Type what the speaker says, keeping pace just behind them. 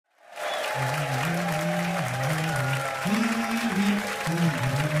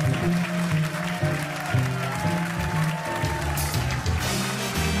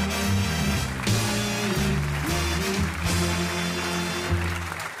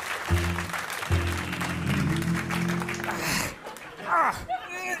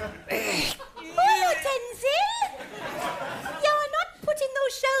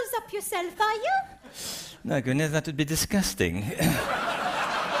No, goodness, that would be disgusting.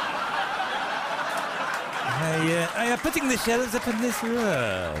 I am putting the shelves up on this wall.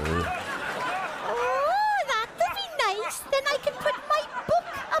 Oh, that would be nice. Then I can put my book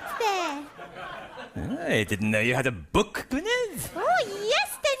up there. I didn't know you had a book, Gwyneth. Oh,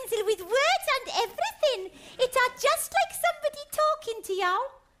 yes, Denzil, with words and everything. It are just like somebody talking to you,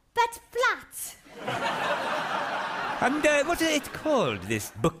 but flat. And what is it called,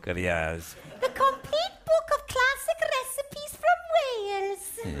 this book of yours? The complete book of classic recipes from Wales.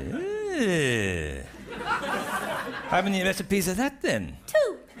 How many recipes are that, then?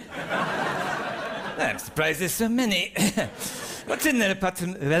 2. I'm surprised there's so many. What's in there apart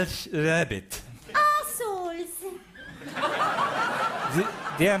from Welsh rabbit? Arseholes.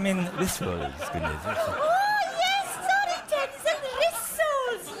 I mean whistles, Gwyneth. Oh, yes, sorry, Denzil,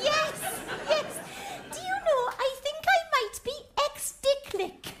 rissoles, yes. Do you know, I think I might be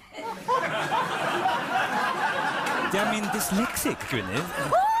ex-dicklick. I mean dyslexic, Gwyneth.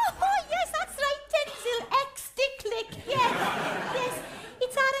 Oh, yes, that's right, Denzil, ex-dicklick, yes.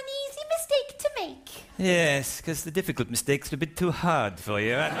 It's an easy mistake to make. Yes, because the difficult mistakes are a bit too hard for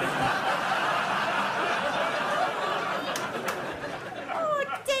you, aren't they? Oh,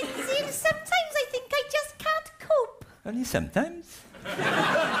 Denzil, sometimes I think I just can't cope. Only sometimes. I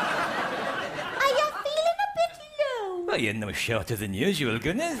am feeling a bit low. Well, you're no shorter than usual,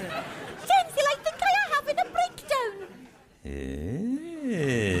 Gwyneth. Denzil, I think I am having a breakdown.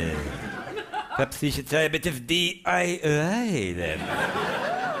 Perhaps we should try a bit of DIY then.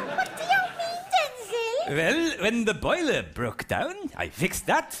 What do you mean, Denzil? Well, when the boiler broke down, I fixed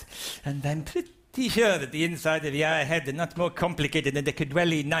that, and I'm pretty sure that the inside of your head are not more complicated than the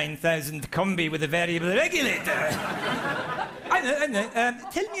Cadwelly 9000 combi with a variable regulator. I know.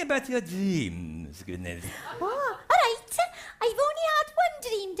 Tell me about your dreams, Gwyneth. Oh, all right. I've only had one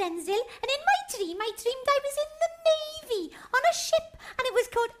dream, Denzil, and in my dream, I dreamed I was in the Navy on a ship, and it was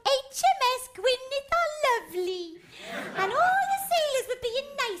called HMS Gwyneth are Lovely. And all the sailors were being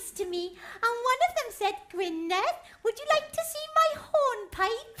nice to me, and one of them said, Gwyneth, would you like to see my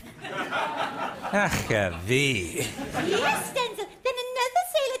hornpipe? Ach, V. Yes, Denzil. Then another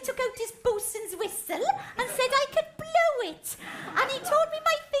sailor took out his bosun's whistle and said I could blow it. And he told me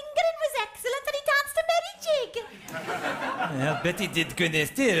my fingering was excellent and he danced a merry jig. I'll bet he did,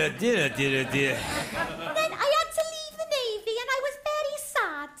 Gwyneth. Dear. Then I had to leave the Navy and I was very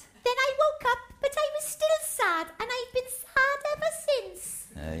sad. Then I woke up, but I was still sad, and I've been sad ever since.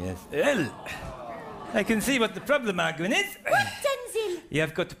 Yes. Well, I can see what the problem are, Gwyneth. What, Denzil? You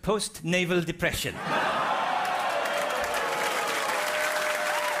have got post-naval depression.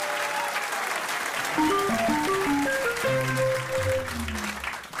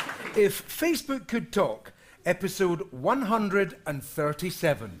 If Facebook could talk, episode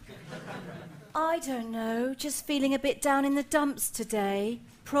 137. I don't know, just feeling a bit down in the dumps today.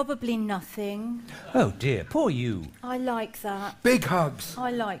 Probably nothing. Oh dear, poor you. I like that. Big hugs.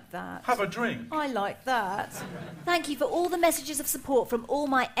 I like that. Have a drink. I like that. Thank you for all the messages of support from all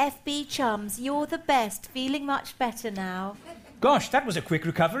my FB chums. You're the best. Feeling much better now. Gosh, that was a quick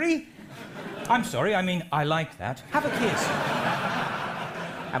recovery. I'm sorry, I mean, I like that. Have a kiss.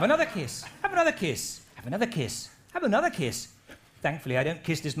 Have another kiss. Have another kiss. Have another kiss. Have another kiss. Thankfully, I don't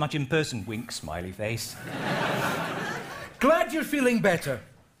kiss this much in person. Wink, smiley face. Glad you're feeling better.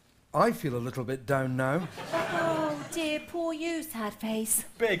 I feel a little bit down now. Oh dear, poor you, sad face.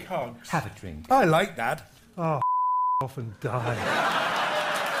 Big hugs. Have a drink. I like that. Oh, off and die.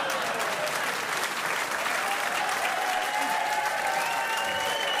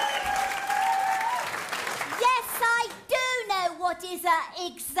 Yes, I do know what is an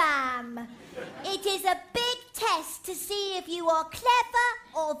exam. It is a big test to see if you are clever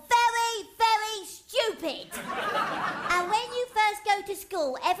or very, very stupid. And when you first go to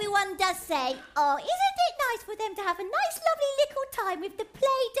school, everyone does say, oh, isn't it nice for them to have a nice, lovely little time with the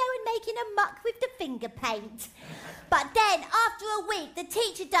Play-Doh and making a muck with the finger paint? But then, after a week, the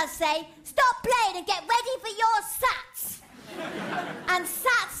teacher does say, stop playing and get ready for your SATs. And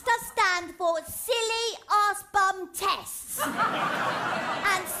SATs does stand for Silly Arse Bum Tests.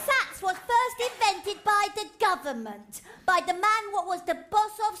 And SATs was first invented by the government, by the man what was the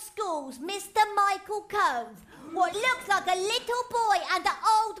boss of schools, Mr. Michael Cove, what looks like a little boy and an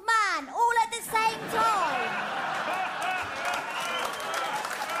old man all at the same time.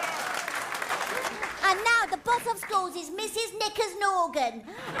 And now the boss of schools is Mrs. Knickers Norgan.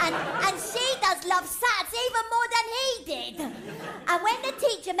 And she does love SATs even more than he did. And when the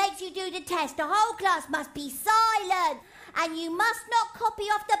teacher makes you do the test, the whole class must be silent. And you must not copy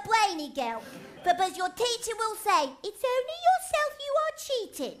off the brainy girl. Because your teacher will say, it's only yourself you are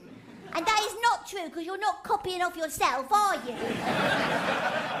cheating. And that is not true, because you're not copying off yourself, are you?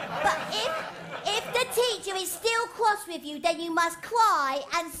 But if the teacher is still cross with you, then you must cry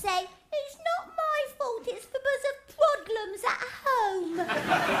and say, "It's not my fault, it's because of problems at home."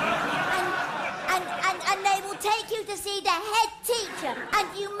 and they will take you to see the head teacher, and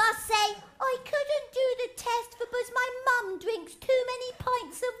you must say, "I couldn't do the test because my mum drinks too many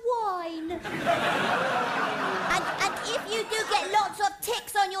pints of wine." and if you do get lots of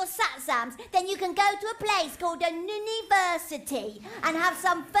ticks on your SATSAMs, then you can go to a place called a university and have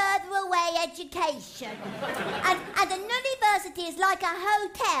some further away education. And a university is like a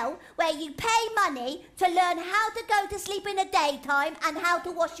hotel where you pay money to learn how to go to sleep in the daytime and how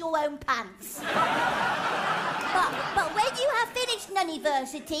to wash your own pants. But when you have finished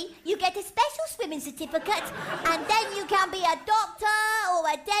university, you get a special swimming certificate, and then you can be a doctor or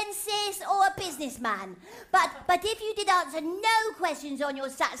a dentist or a businessman. But if you did answer no questions on your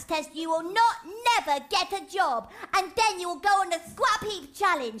SATS test, you will never get a job, and then you will go on the scrap heap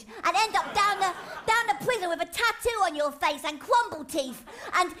challenge and end up down the prison with a tattoo on your face and crumble teeth,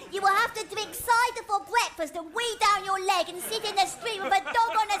 and you will have to drink cider for breakfast and wee down your leg and sit in the street with a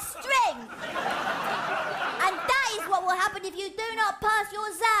dog on a string. And that is what will happen if you do not pass your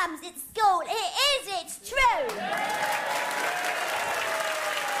exams at school. It's true.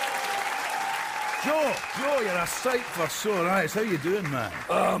 Joe, you're a sight for sore eyes. How you doing, man?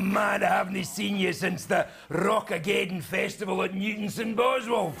 Oh, man, I haven't seen you since the Rockageddon Festival at Newton St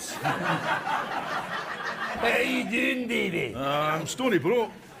Boswell's. How you doing, Davy? I'm stony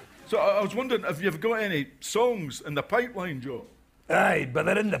broke. So I was wondering if you've got any songs in the pipeline, Joe. Aye, but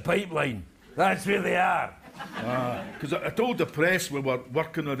they're in the pipeline. That's where they are. Because I told the press we were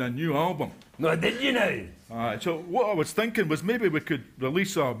working on a new album. No, did you now? So what I was thinking was maybe we could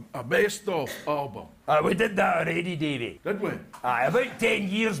release a best-of album. We did that already, Davy. Did we? Aye, about 10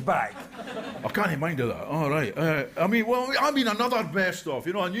 years back. I can't mind of that. All right. I mean another best-of,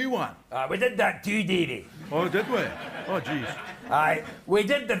 a new one. We did that too, Davy. Oh, did we? Oh, jeez. Aye, we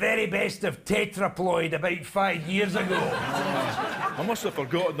did the very best of Tetraploid about 5 years ago. I must have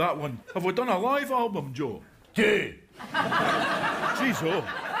forgotten that one. Have we done a live album, Joe? 2. Jeez, oh.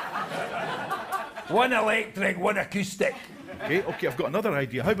 1 electric, 1 acoustic. Okay, I've got another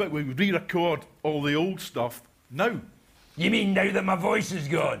idea. How about we re-record all the old stuff now? You mean now that my voice is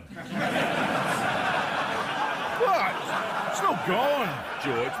gone? What? It's not gone,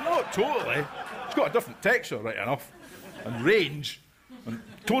 Joe. It's not totally. It's got a different texture, right enough. And range. And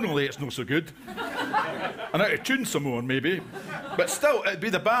tonally, it's not so good. And out of tune some more, maybe. But still, it'd be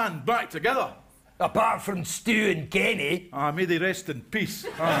the band back together. Apart from Stu and Kenny. May they rest in peace.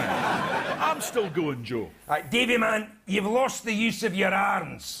 Aye. I'm still going, Joe. Davy, man, you've lost the use of your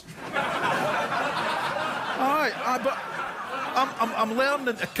arms. Aye, but I'm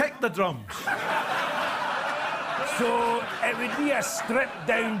learning to kick the drums. So it would be a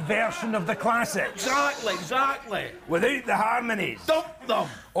stripped-down version of the classics. Exactly. Without the harmonies. Dump them.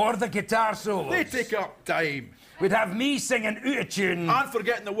 Or the guitar solos. They take up time. We'd have me singing out of tune. And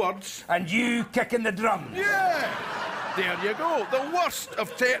forgetting the words. And you kicking the drums. Yeah! There you go. The worst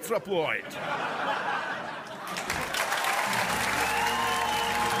of Tetraploid.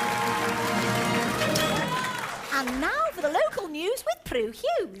 And now for the local news with Prue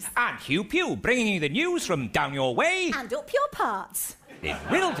Hughes. And Hugh Pugh, bringing you the news from down your way. And up your parts. In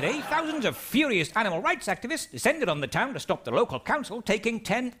Riddle today, thousands of furious animal rights activists descended on the town to stop the local council taking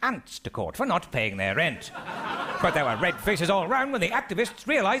 10 ants to court for not paying their rent. But there were red faces all round when the activists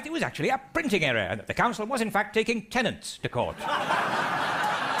realised it was actually a printing error and that the council was in fact taking tenants to court.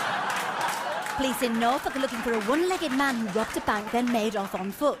 Police in Norfolk are looking for a one-legged man who robbed a bank then made off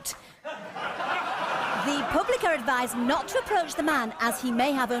on foot. The public are advised not to approach the man as he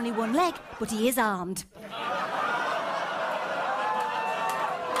may have only one leg, but he is armed.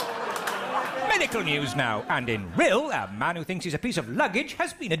 Medical news now, and in Rill, a man who thinks he's a piece of luggage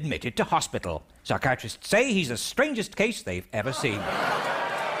has been admitted to hospital. Psychiatrists say he's the strangest case they've ever seen.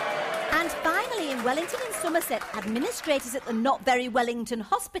 And finally, in Wellington and Somerset, administrators at the Not Very Wellington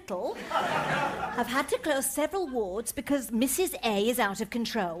Hospital have had to close several wards because Mrs. A is out of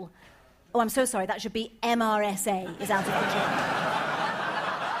control. Oh, I'm so sorry, that should be MRSA is out of control.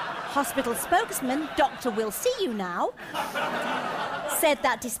 Hospital spokesman, Dr. Will See You Now, said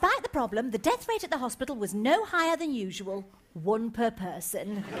that despite the problem, the death rate at the hospital was no higher than usual, 1 per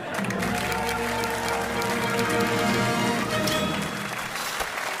person.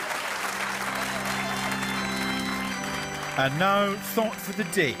 And now, Thought for the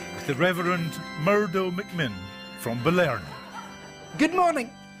Day with the Reverend Murdo McMinn from Belern. Good morning.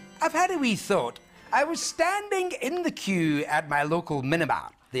 I've had a wee thought. I was standing in the queue at my local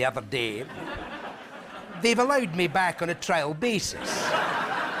minibar the other day. They've allowed me back on a trial basis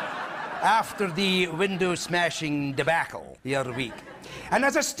after the window-smashing debacle the other week. And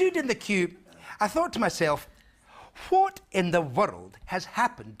as I stood in the queue, I thought to myself, what in the world has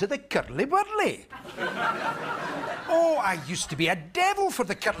happened to the curly-whirly? Oh, I used to be a devil for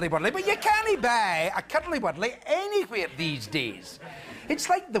the curly-whirly, but you can't buy a curly-whirly anywhere these days. It's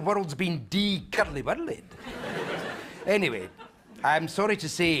like the world's been de-curly-whirlied. Anyway, I'm sorry to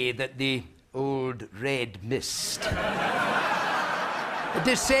say that the old red mist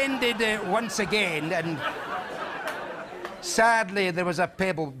descended once again, and sadly there was a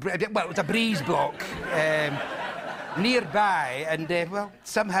pebble, well, it was a breeze block nearby, and well,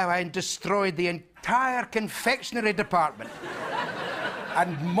 somehow I destroyed the entire confectionery department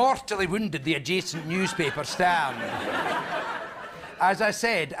and mortally wounded the adjacent newspaper stand. As I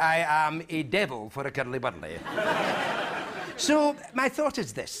said, I am a devil for a curly-whirly. So my thought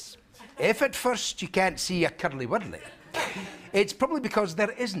is this: if at first you can't see a curly-whirly, it's probably because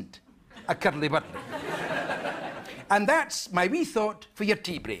there isn't a curly-whirly. And that's my wee thought for your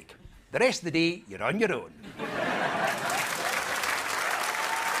tea break. The rest of the day, you're on your own.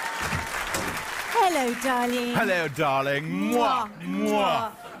 Hello, darling. Hello, darling. Mwah,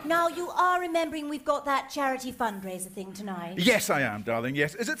 mwah. Now, you are remembering we've got that charity fundraiser thing tonight? Yes, I am, darling,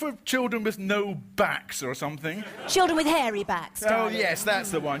 yes. Is it for children with no backs or something? Children with hairy backs, Oh, darling. yes, that's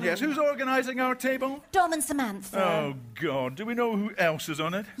the one, yes. Who's organising our table? Dom and Samantha. Oh, God. Do we know who else is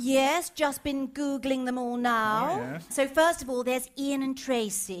on it? Yes, just been Googling them all now. Oh, yes. So first of all, there's Ian and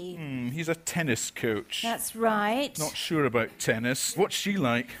Tracy. He's a tennis coach. That's right. Not sure about tennis. What's she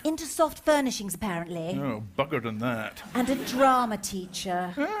like? Into soft furnishings, apparently. Oh, bugger than that. And a drama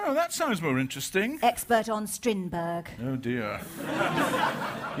teacher. Oh, that sounds more interesting. Expert on Strindberg. Oh, dear.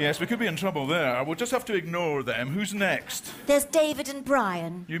 Yes, we could be in trouble there. We'll just have to ignore them. Who's next? There's David and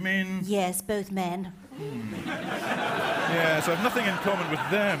Brian. You mean... Yes, both men. Yes, I've nothing in common with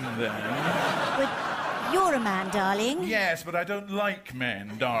them, then. But you're a man, darling. Yes, but I don't like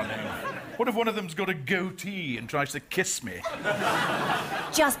men, darling. What if one of them's got a goatee and tries to kiss me?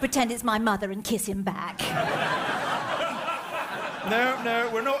 Just pretend it's my mother and kiss him back. No,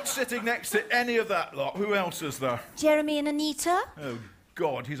 we're not sitting next to any of that lot. Who else is there? Jeremy and Anita? Oh,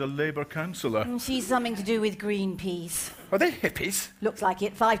 God, he's a Labour councillor. She's something to do with Greenpeace. Are they hippies? Looks like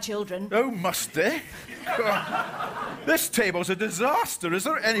it. 5 children. Oh, must they? This table's a disaster. Is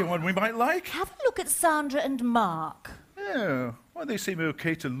there anyone we might like? Have a look at Sandra and Mark. Oh, well, they seem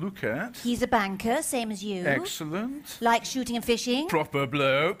okay to look at. He's a banker, same as you. Excellent. Likes shooting and fishing. Proper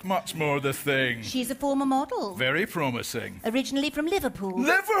bloke, much more the thing. She's a former model. Very promising. Originally from Liverpool.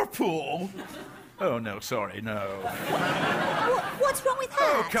 Liverpool? Oh, no, sorry, no. What's wrong with that?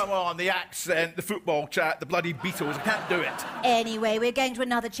 Oh, come on, the accent, the football chat, the bloody Beatles, I can't do it. Anyway, we're going to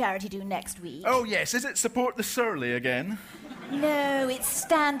another charity do next week. Oh, yes, is it Support the Surly again? No, it's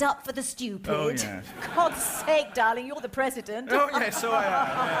Stand Up for the Stupid. Oh, yes. God's sake, darling, you're the president. Oh, yes, so I am,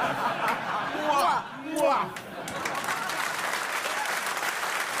 yeah. Mwah,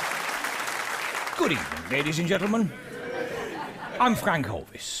 mwah. Good evening, ladies and gentlemen. I'm Frank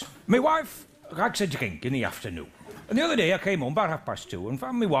Hovis. My wife likes a drink in the afternoon. And the other day I came home about 2:30 and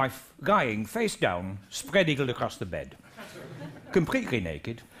found my wife lying face down, spread-eagled across the bed. Completely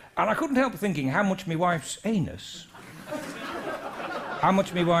naked. And I couldn't help thinking how much my wife's anus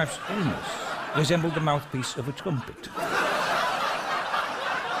resembled the mouthpiece of a trumpet.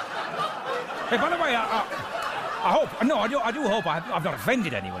 Hey, by the way, I do hope I've not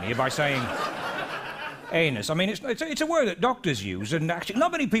offended anyone here by saying anus. I mean, it's a word that doctors use, and actually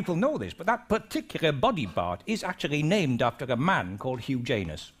not many people know this, but that particular body part is actually named after a man called Hugh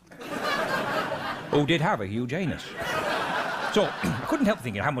Janus, who did have a huge anus. So, I couldn't help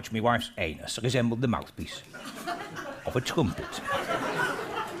thinking how much my wife's anus resembled the mouthpiece of a trumpet.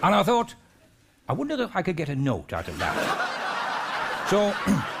 And I thought, I wonder if I could get a note out of that. So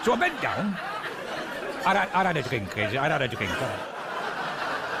I bent down. I'd had a drink, crazy. I'd had a drink.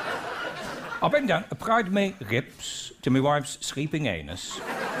 I bent down, applied my lips to my wife's sleeping anus,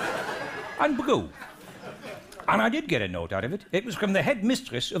 and blew. And I did get a note out of it. It was from the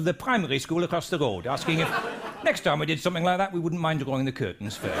headmistress of the primary school across the road, asking if next time we did something like that, we wouldn't mind drawing the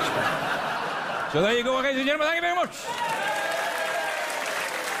curtains first. So there you go, ladies and gentlemen. Thank you very much.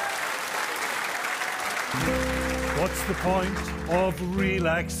 What's the point of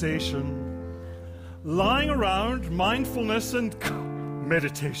relaxation? Lying around, mindfulness and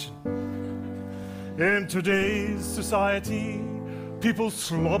meditation. In today's society, people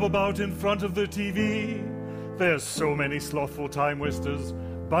slob about in front of the TV. There's so many slothful time wasters,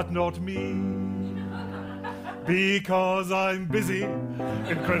 but not me. Because I'm busy,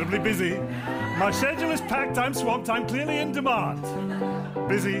 incredibly busy. My schedule is packed, I'm swamped, I'm clearly in demand.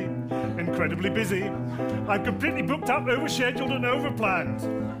 Busy, incredibly busy. I'm completely booked up, overscheduled and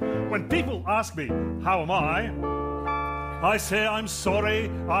overplanned. When people ask me, how am I say I'm sorry,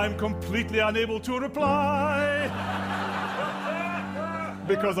 I'm completely unable to reply.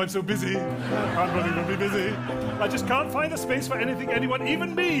 Because I'm so busy, unbelievably busy. I just can't find a space for anything, anyone,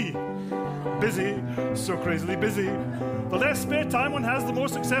 even me. Busy, so crazily busy. The less spare time one has, the more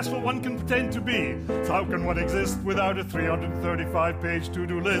successful one can pretend to be. So how can one exist without a 335-page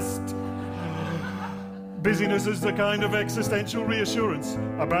to-do list? Busyness is the kind of existential reassurance,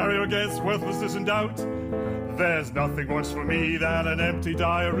 a barrier against worthlessness and doubt. There's nothing worse for me than an empty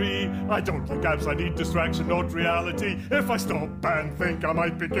diary. I don't like apps, I need distraction, not reality. If I stop and think, I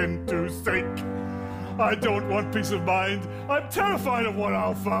might begin to sink. I don't want peace of mind. I'm terrified of what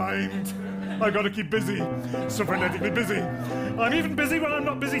I'll find. I gotta keep busy, so frenetically busy. I'm even busy when I'm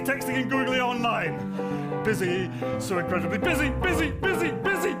not busy texting and googling online. Busy, so incredibly busy, busy, busy,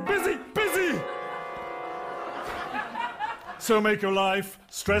 busy, busy, busy. So make your life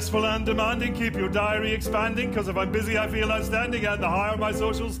stressful and demanding. Keep your diary expanding, because if I'm busy, I feel outstanding, and the higher my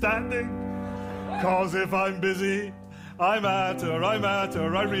social standing. Because if I'm busy, I matter, I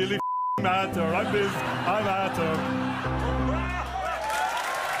really matter. I'm busy, I matter.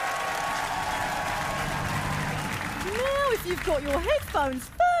 If you've got your headphones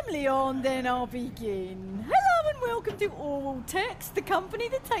firmly on, then I'll begin. Hello and welcome to Oral Text, the company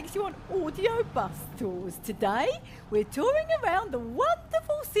that takes you on audio bus tours. Today, we're touring around the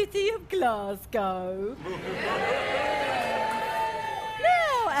wonderful city of Glasgow.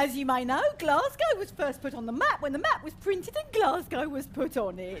 Now, as you may know, Glasgow was first put on the map when the map was printed and Glasgow was put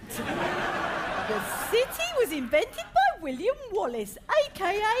on it. The city was invented by William Wallace,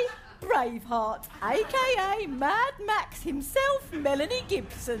 a.k.a. Braveheart, a.k.a. Mad Max himself, Melanie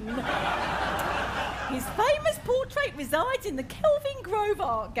Gibson. His famous portrait resides in the Kelvin Grove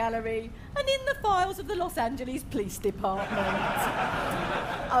Art Gallery and in the files of the Los Angeles Police Department.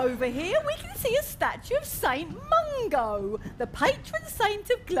 Over here we can see a statue of Saint Mungo, the patron saint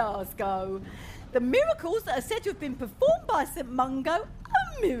of Glasgow. The miracles that are said to have been performed by St Mungo are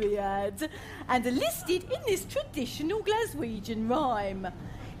myriad and are listed in this traditional Glaswegian rhyme.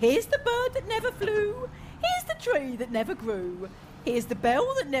 Here's the bird that never flew. Here's the tree that never grew. Here's the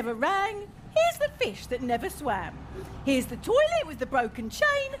bell that never rang. Here's the fish that never swam. Here's the toilet with the broken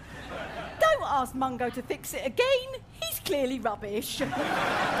chain. Don't ask Mungo to fix it again. He's clearly rubbish.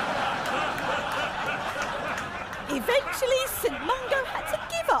 Eventually, St Mungo had to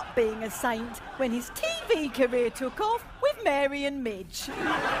give up being a saint when his TV career took off with Mary and Midge.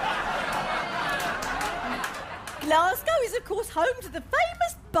 Glasgow is, of course, home to the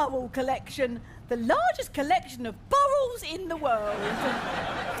famous Burrell collection, the largest collection of burrels in the world.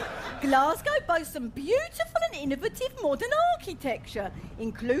 Glasgow boasts some beautiful and innovative modern architecture,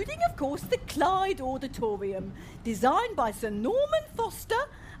 including, of course, the Clyde Auditorium, designed by Sir Norman Foster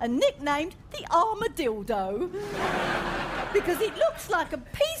and nicknamed the Armadildo, because it looks like a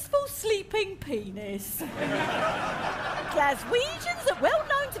peaceful sleeping penis. Glaswegians are well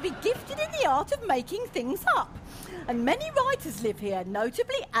known to be gifted in the art of making things up, and many writers live here,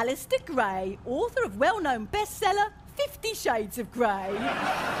 notably Alistair Gray, author of well-known bestseller 50 Shades of Grey,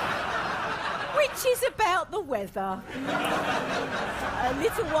 which is about the weather. A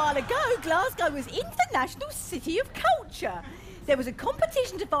little while ago, Glasgow was International City of Culture. There was a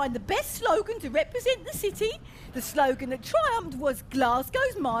competition to find the best slogan to represent the city. The slogan that triumphed was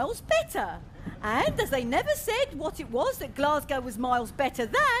Glasgow's miles better. And as they never said what it was that Glasgow was miles better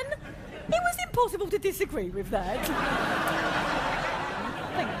than, it was impossible to disagree with that.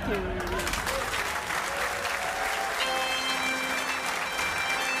 Thank you.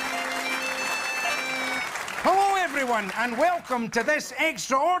 Hello, everyone, and welcome to this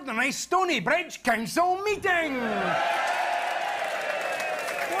extraordinary Stony Bridge Council meeting.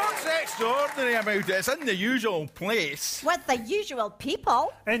 What's extraordinary about it? It's in the usual place. With the usual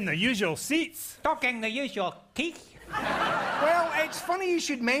people. In the usual seats. Talking the usual Keith. Well, it's funny you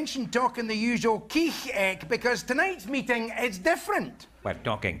should mention talking the usual Keith, because tonight's meeting is different. We're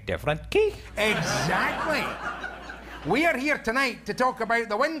talking different Keith. Exactly. We are here tonight to talk about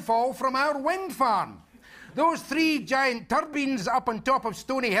the windfall from our wind farm. Those 3 giant turbines up on top of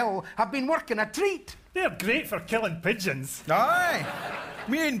Stony Hill have been working a treat. They're great for killing pigeons. Aye.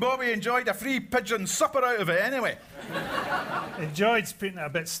 Me and Bobby enjoyed a free pigeon supper out of it anyway. Enjoyed's putting it a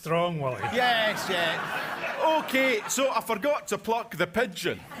bit strong, Willie. Yes, yeah. OK, so I forgot to pluck the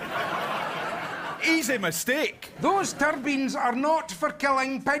pigeon. Easy mistake. Those turbines are not for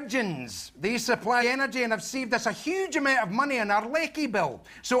killing pigeons. They supply energy and have saved us a huge amount of money on our leaky bill.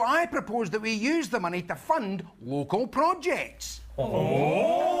 So I propose that we use the money to fund local projects.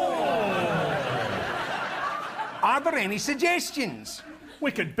 Are there any suggestions?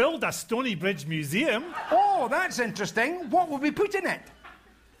 We could build a Stony Bridge museum. Oh, that's interesting. What will we put in it?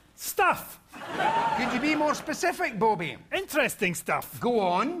 Stuff. Could you be more specific, Bobby? Interesting stuff. Go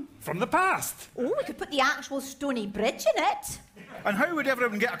on. From the past. Oh, we could put the actual Stony Bridge in it. And how would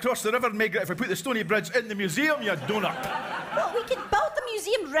everyone get across the river, Margaret, if we put the Stony Bridge in the museum, you donut? Well, we could build the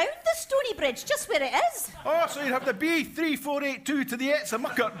museum round the Stony Bridge, just where it is. Oh, so you'd have the B3482 to the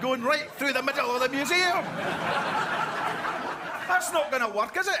Etsamuckert going right through the middle of the museum. That's not going to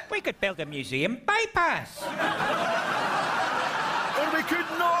work, is it? We could build a museum bypass. Or we could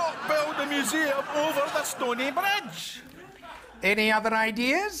not build a museum over the Stony Bridge. Any other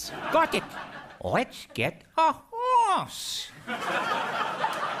ideas? Got it. Let's get a horse.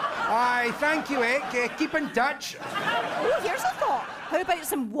 Aye, thank you, Eck. Keep in touch. Oh, here's a thought. How about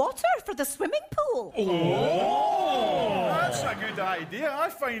some water for the swimming pool? Oh, that's a good idea. I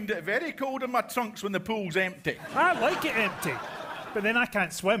find it very cold in my trunks when the pool's empty. I like it empty, but then I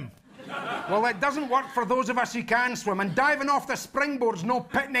can't swim. Well, it doesn't work for those of us who can swim, and diving off the springboard's no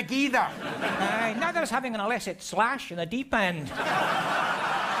picnic either. Neither's having an illicit slash in the deep end.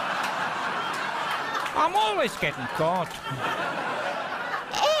 I'm always getting caught.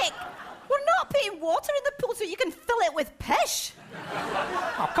 Egg! We're not putting water in the pool so you can fill it with pish.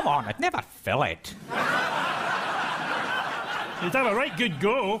 Oh, come on, I'd never fill it. You'd have a right good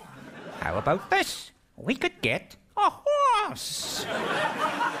go. How about this? We could get a horse.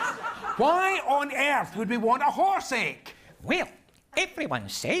 Why on earth would we want a horse, Eck? Well, everyone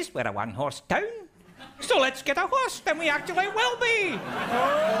says we're a one-horse town. So let's get a horse, then we actually will be.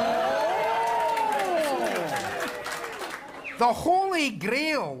 The Holy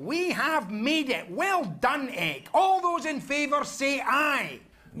Grail. We have made it. Well done, Eck. All those in favour say aye.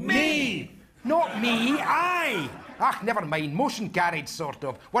 Me. Not me, aye. Ah, never mind. Motion carried, sort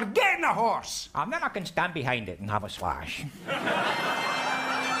of. We're getting a horse. And then I can stand behind it and have a slash.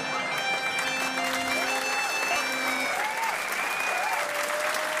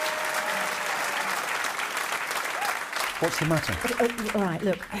 What's the matter? All right,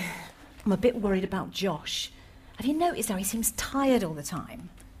 look. I'm a bit worried about Josh. Have you noticed how he seems tired all the time?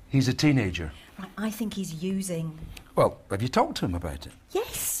 He's a teenager. Right, I think he's using... Well, have you talked to him about it?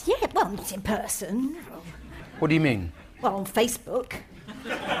 Yes, yeah. Well, not in person. What do you mean? Well, on Facebook.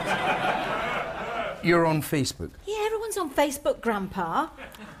 You're on Facebook. Yeah, everyone's on Facebook, Grandpa.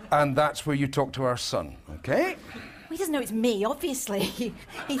 And that's where you talk to our son, okay? He doesn't know it's me, obviously. He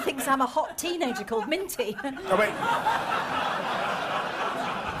thinks I'm a hot teenager called Minty. Oh, wait.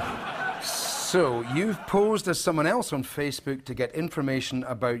 So, you've posed as someone else on Facebook to get information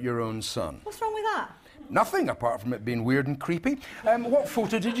about your own son. What's wrong with that? Nothing, apart from it being weird and creepy. What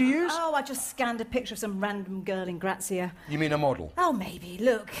photo did you use? Oh, I just scanned a picture of some random girl in Grazia. You mean a model? Oh, maybe.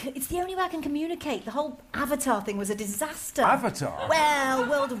 Look, it's the only way I can communicate. The whole Avatar thing was a disaster. Avatar? Well,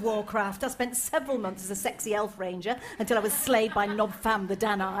 World of Warcraft. I spent several months as a sexy elf ranger until I was slayed by Nob Fam the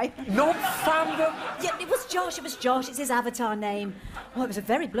Danai. Nob Fam the... Yeah, it was Josh. It's his Avatar name. Oh, it was a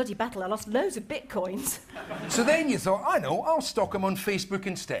very bloody battle. I lost loads of bitcoins. So then you thought, I know, I'll stalk him on Facebook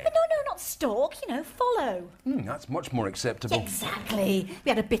instead. But no, not stalk, follow. That's much more acceptable. Exactly. We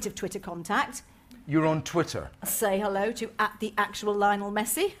had a bit of Twitter contact. You're on Twitter. Say hello to @the actual Lionel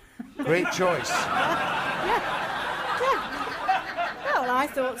Messi. Great choice. Well, I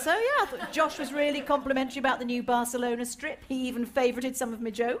thought so, yeah. I thought Josh was really complimentary about the new Barcelona strip. He even favourited some of my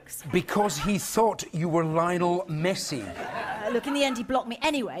jokes. Because he thought you were Lionel Messi. Look, in the end, he blocked me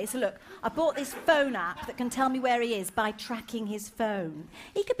anyway. So, look, I bought this phone app that can tell me where he is by tracking his phone.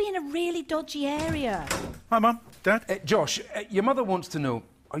 He could be in a really dodgy area. Hi, Mum. Dad. Josh, your mother wants to know,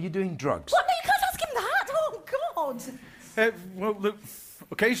 are you doing drugs? What? No, you can't ask him that. Oh, God. Well, look,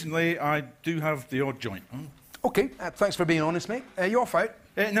 occasionally I do have the odd joint. OK, thanks for being honest, mate. You off out?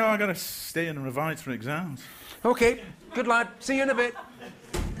 No, I got to stay and revise for exams. OK, good lad. See you in a bit.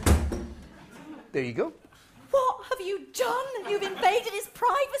 There you go. What have you done? You've invaded his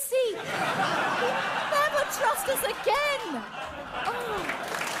privacy. He'll never trust us again. Oh.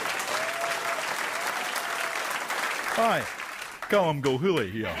 Hi, Callum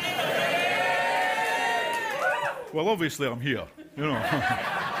Gohuli here. Well, obviously I'm here,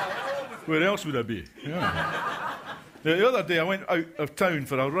 Where else would I be? Yeah. The other day I went out of town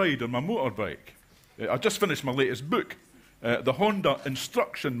for a ride on my motorbike. I just finished my latest book, the Honda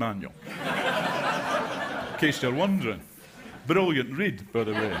Instruction Manual. In case you're wondering. Brilliant read, by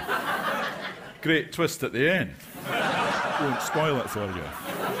the way. great twist at the end. Won't spoil it for you.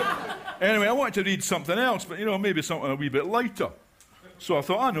 Anyway, I wanted to read something else, but, you know, maybe something a wee bit lighter. So I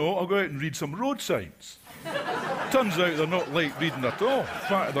thought, I know, I'll go out and read some road signs. Turns out they're not light reading at all. In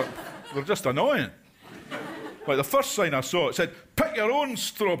fact, they're just annoying. Like the first sign I saw, it said, pick your own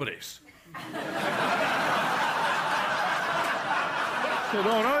strawberries. I said,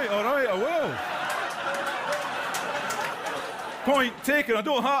 all right, I will. Point taken, I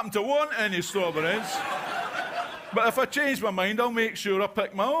don't happen to want any strawberries. But if I change my mind, I'll make sure I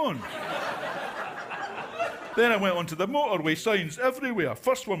pick my own. Then I went on to the motorway signs everywhere.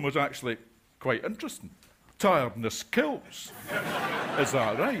 First one was actually quite interesting. Tiredness kills. Is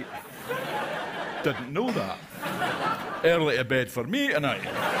that right? Didn't know that. Early to bed for me tonight.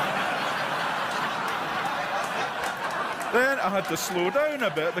 Then I had to slow down a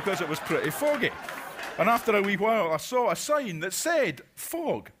bit because it was pretty foggy. And after a wee while, I saw a sign that said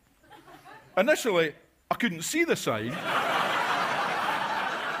fog. Initially, I couldn't see the sign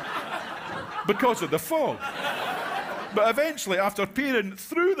because of the fog. But eventually, after peering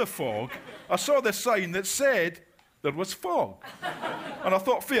through the fog, I saw the sign that said there was fog. And I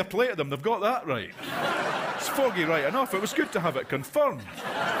thought, fair play to them, they've got that right. It's foggy right enough. It was good to have it confirmed.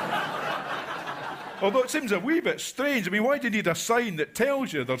 Although it seems a wee bit strange. I mean, why do you need a sign that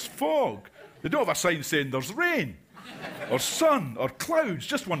tells you there's fog? They don't have a sign saying there's rain, or sun, or clouds,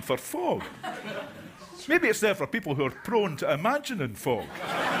 just one for fog. Maybe it's there for people who are prone to imagining fog.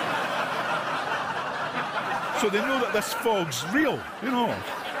 So they know that this fog's real, you know.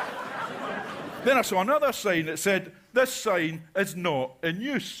 Then I saw another sign that said, this sign is not in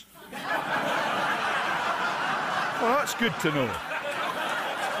use. Well, that's good to know.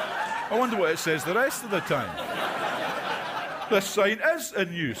 I wonder what it says the rest of the time. This sign is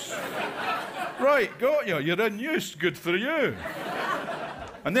in use. Right, got you. You're in use. Good for you.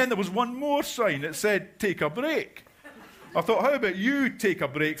 And then there was one more sign that said, take a break. I thought, how about you take a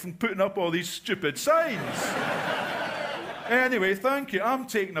break from putting up all these stupid signs? Anyway, thank you. I'm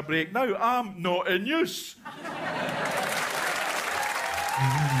taking a break now. I'm not in use.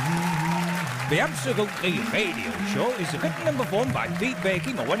 The Absolutely Radio Show is written and performed by Pete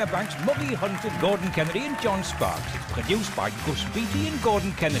Baking, Owenna Banks, Murray Hunter, Gordon Kennedy and John Sparks. It's produced by Gus Beattie and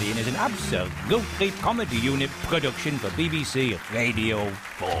Gordon Kennedy and is an Absolutely Comedy Unit production for BBC Radio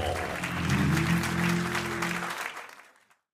 4.